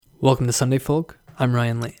Welcome to Sunday Folk. I'm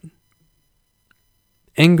Ryan Lane.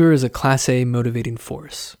 Anger is a Class A motivating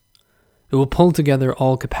force. It will pull together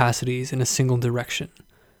all capacities in a single direction,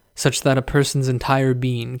 such that a person's entire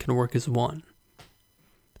being can work as one.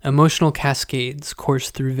 Emotional cascades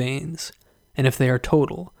course through veins, and if they are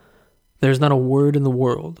total, there is not a word in the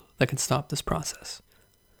world that can stop this process.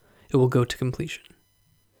 It will go to completion.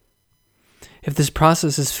 If this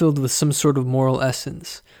process is filled with some sort of moral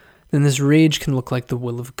essence, then this rage can look like the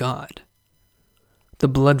will of God. The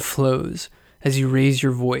blood flows as you raise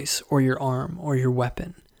your voice or your arm or your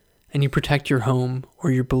weapon, and you protect your home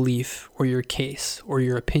or your belief or your case or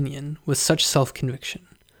your opinion with such self-conviction,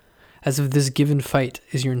 as if this given fight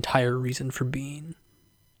is your entire reason for being.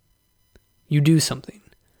 You do something.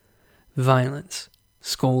 Violence,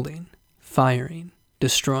 scolding, firing,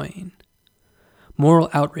 destroying. Moral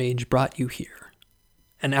outrage brought you here.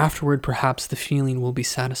 And afterward perhaps the feeling will be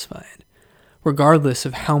satisfied, regardless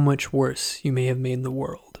of how much worse you may have made the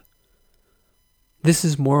world. This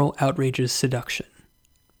is moral outrage's seduction.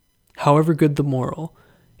 However good the moral,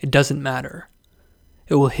 it doesn't matter.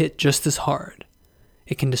 It will hit just as hard.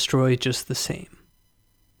 It can destroy just the same.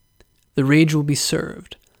 The rage will be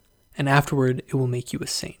served, and afterward it will make you a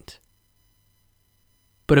saint.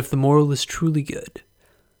 But if the moral is truly good,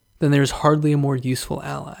 then there is hardly a more useful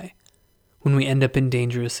ally when we end up in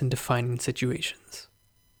dangerous and defining situations.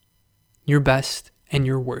 Your best and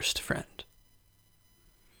your worst friend.